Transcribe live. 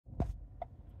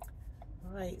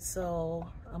All right, so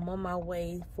I'm on my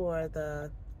way for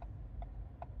the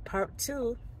part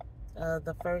 2 of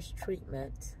the first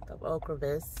treatment of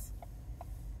Ocrevus.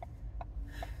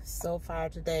 So far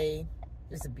today,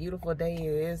 it's a beautiful day.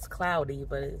 It is cloudy,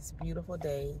 but it's a beautiful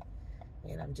day.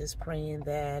 And I'm just praying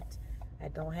that I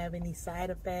don't have any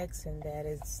side effects and that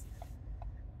it's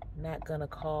not gonna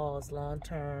cause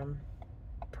long-term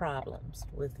problems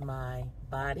with my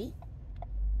body,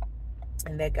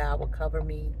 and that God will cover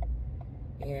me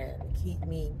and keep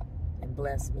me and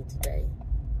bless me today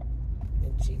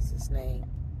in Jesus' name.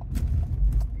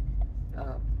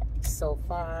 So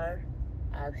far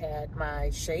I've had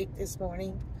my shake this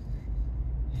morning,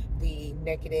 the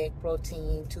naked egg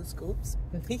protein 2 scoops.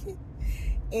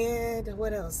 And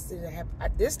what else did I have?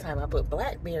 This time I put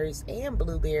blackberries and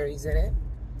blueberries in it,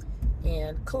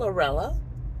 and chlorella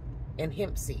and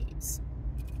hemp seeds,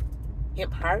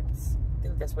 hemp hearts, I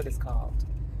think that's what it's called.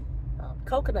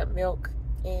 Coconut milk,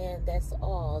 and that's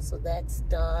all. So that's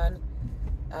done.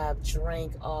 I've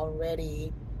drank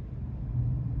already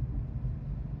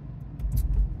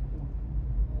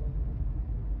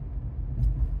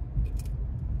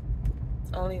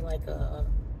only like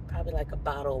probably like a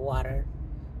bottle of water,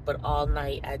 but all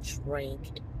night I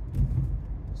drank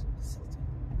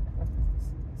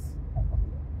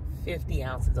 50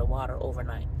 ounces of water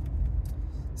overnight.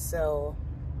 So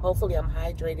hopefully I'm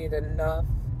hydrated enough,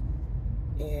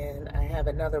 and I have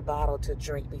another bottle to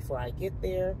drink before I get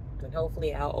there, and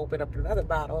hopefully I'll open up another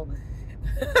bottle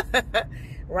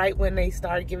right when they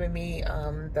start giving me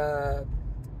the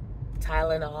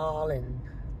Tylenol and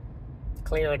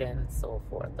Claritin and so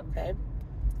forth. Okay,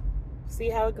 see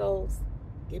how it goes.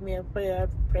 Give me a prayer,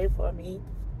 pray for me.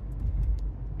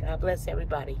 God bless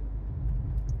everybody.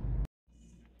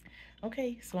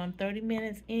 Okay, so I'm 30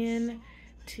 minutes in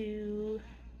to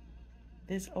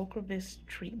this Ocrevus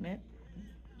treatment.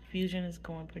 Fusion is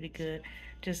going pretty good.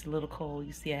 Just a little cold.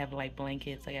 You see I have like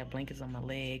blankets. I got blankets on my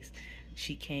legs.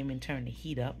 She came and turned the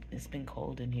heat up. It's been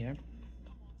cold in here.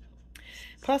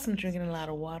 Plus I'm drinking a lot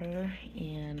of water,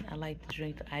 and I like to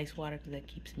drink the ice water because that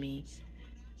keeps me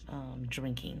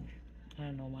drinking. I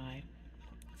don't know why.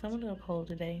 So I'm a little cold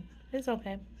today. It's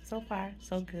okay. So far,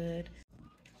 so good.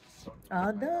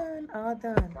 All done, all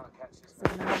done.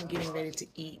 So now I'm getting ready to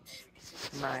eat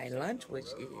my lunch, which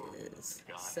is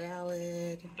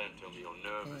salad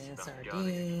and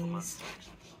sardines.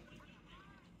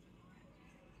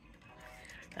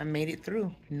 I made it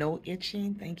through. No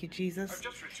itching. Thank you, Jesus. I've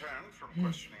just returned from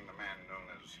questioning the man known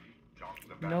as John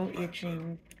the No Baptist.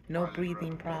 itching, no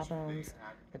breathing problems.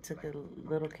 I took a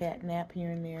little cat nap here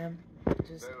and there.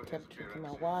 Just kept drinking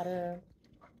my water.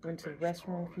 Went to the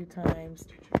restroom a few times.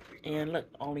 And look,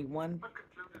 only ate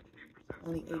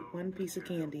one piece of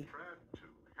candy.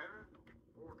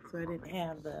 So I didn't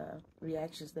have the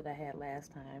reactions that I had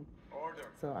last time.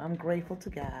 So I'm grateful to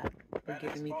God for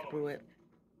getting me through it.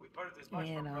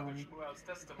 And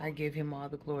I give him all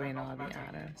the glory and all the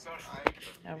honor.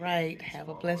 All right, have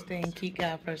a blessed day and keep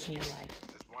God first in your life.